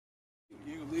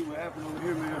believe what happened over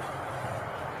here, man.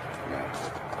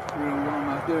 We're gonna go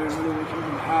out there and look at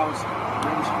the house.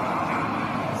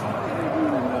 Somebody had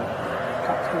doing and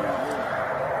cops came out here.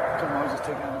 Told me I was just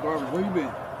taking out the garbage. Where you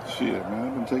been? Shit, man,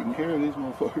 I've been taking care of these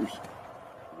motherfuckers.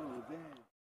 Oh, damn.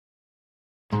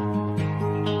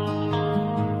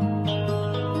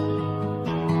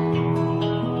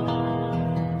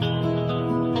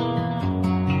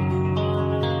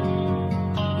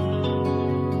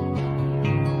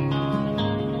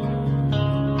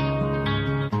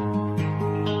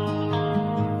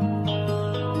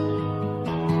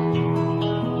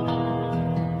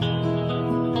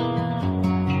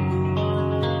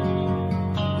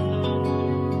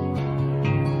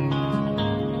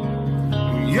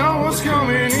 Y'all was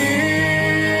coming in,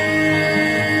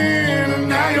 and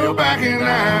now you're backing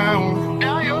out.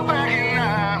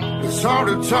 It's hard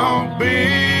to talk big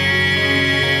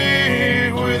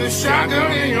with a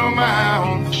shotgun in your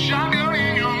mouth.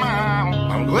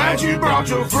 I'm glad you brought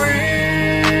your friends.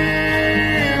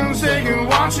 They can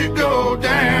watch it go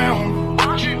down.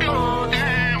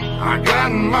 I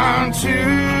got mine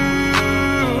too.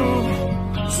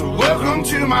 So welcome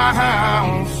to my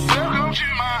house.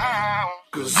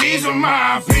 'Cause these are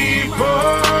my people,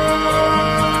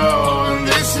 and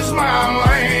this is my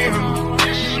land.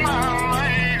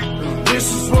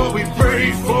 This is what we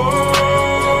pray for,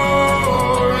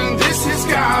 and this is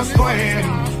God's plan.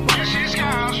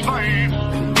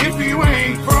 And if you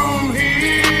ain't from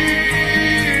here,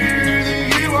 then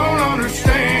you won't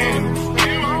understand.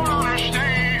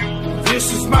 This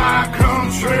is my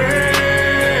country,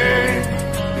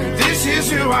 and this is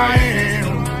who I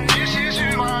am.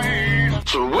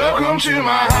 So welcome to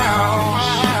my house.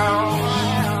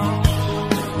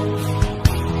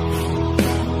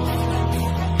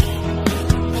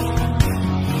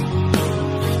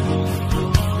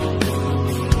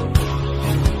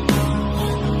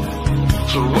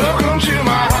 So welcome to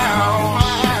my house.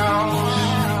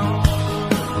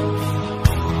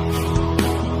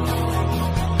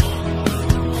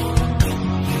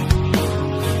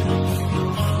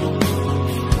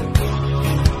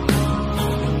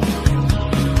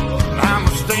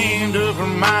 Stand up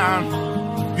for mine.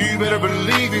 You better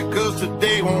believe it, 'cause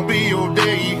today won't be your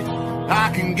day. I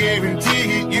can guarantee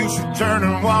it, you should turn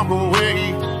and walk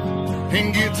away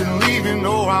and get to leaving,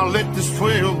 or I'll let this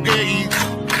 12 gauge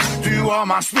do all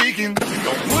my speaking.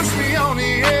 Don't push me on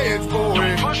the edge,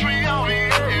 boy.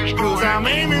 'Cause I'm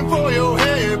aiming for your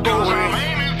head, boy.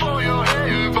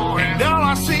 And all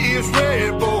I see is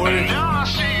red, boy.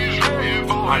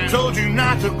 I told you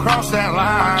not to cross that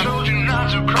line.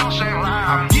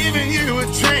 I'm giving you a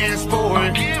chance,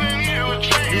 boy.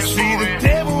 You see the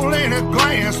devil in a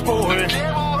glance, boy.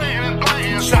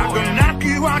 Shotgun knock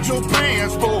you out your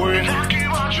pants, boy.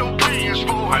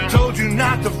 I told you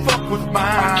not to fuck with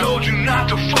mine. Lord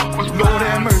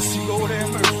have mercy, Lord have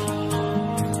mercy.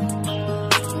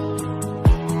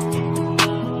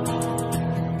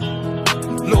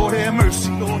 Lord have mercy,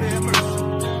 Lord have mercy.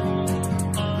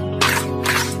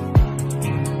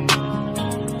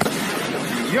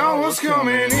 Y'all was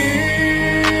coming in,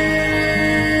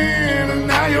 and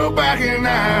now you're backing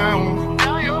out.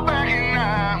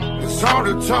 It's hard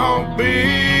to talk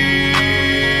big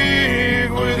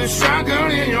with a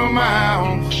shotgun in your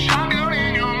mouth.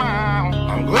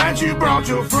 I'm glad you brought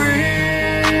your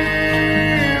friends.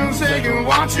 They can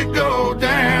watch it go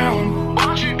down.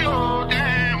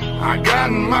 I got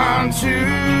mine too.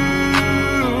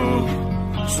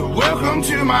 So welcome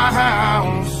to my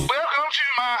house.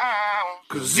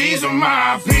 'Cause these are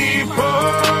my people,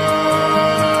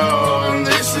 and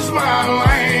this is my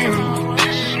land.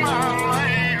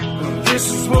 This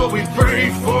is what we pray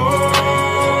for,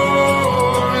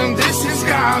 and this is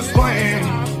God's plan.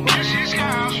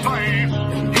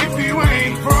 And if you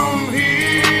ain't from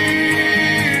here,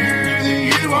 then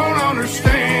you won't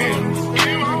understand.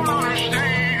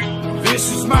 This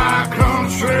is my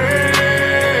country,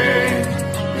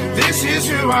 and this is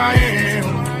who I am.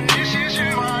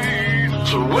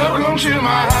 So welcome to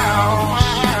my house.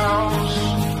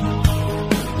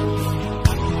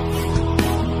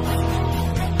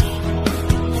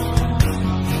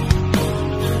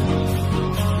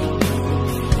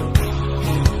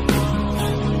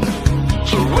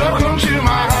 So welcome to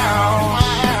my house.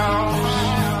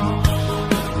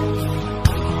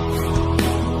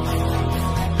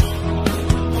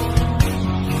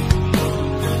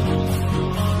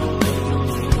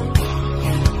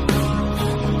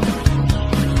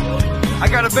 I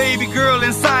got a a baby girl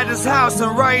inside this house,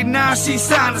 and right now she's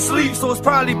sound asleep. So it's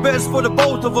probably best for the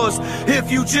both of us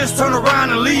if you just turn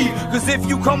around and leave. Cause if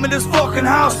you come in this fucking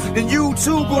house, then you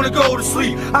too gonna go to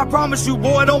sleep. I promise you,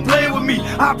 boy, don't play with me.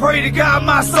 I pray to God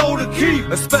my soul to keep.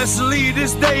 Especially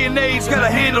this day and age, gotta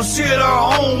handle shit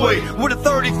our own way. With a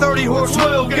 30-30 or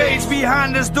 12 gauge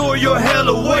behind this door, you're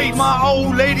hella weight. My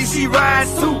old lady, she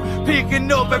rides too,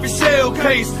 picking up every shell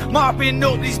case, mopping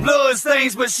up these blood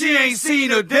stains, but she ain't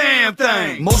seen a damn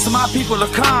thing. Most of my people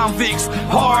are convicts,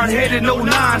 hard-headed, no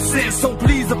nonsense. So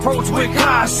please approach with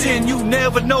caution. You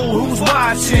never know who's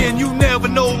watching. You never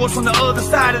know what's on the other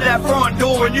side of that front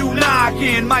door, and you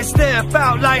knocking. Might step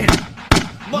out like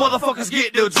motherfuckers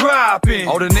get to dropping.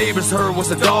 All the neighbors heard was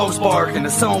the dogs barking. The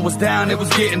sun was down, it was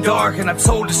getting dark, and I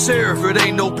told the sheriff it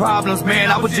ain't no problems, man.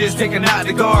 I was just taking out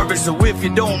the garbage. So if you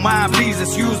don't mind, please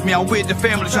excuse me. I'm with the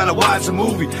family trying to watch a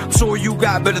movie. I'm sure you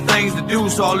got better things to do,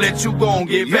 so I'll let you go and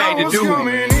get back to doing.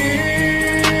 Coming in,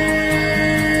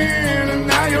 and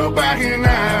now you're backing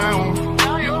out.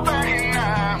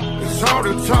 It's hard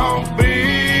to talk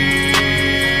big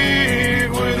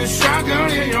with a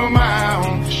shotgun in your mouth.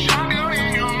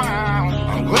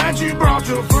 Glad you brought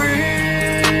your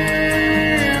friends,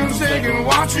 they can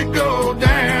watch it go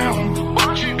down.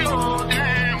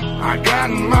 I got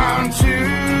mine too,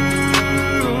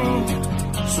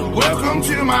 so welcome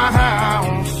to my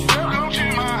house.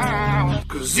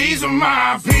 Cause these are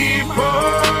my people,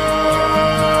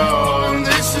 and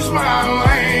this is my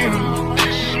land.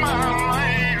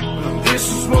 This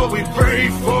is what we pray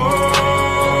for,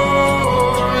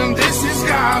 and this is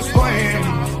God's plan.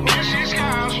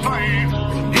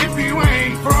 If you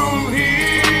ain't from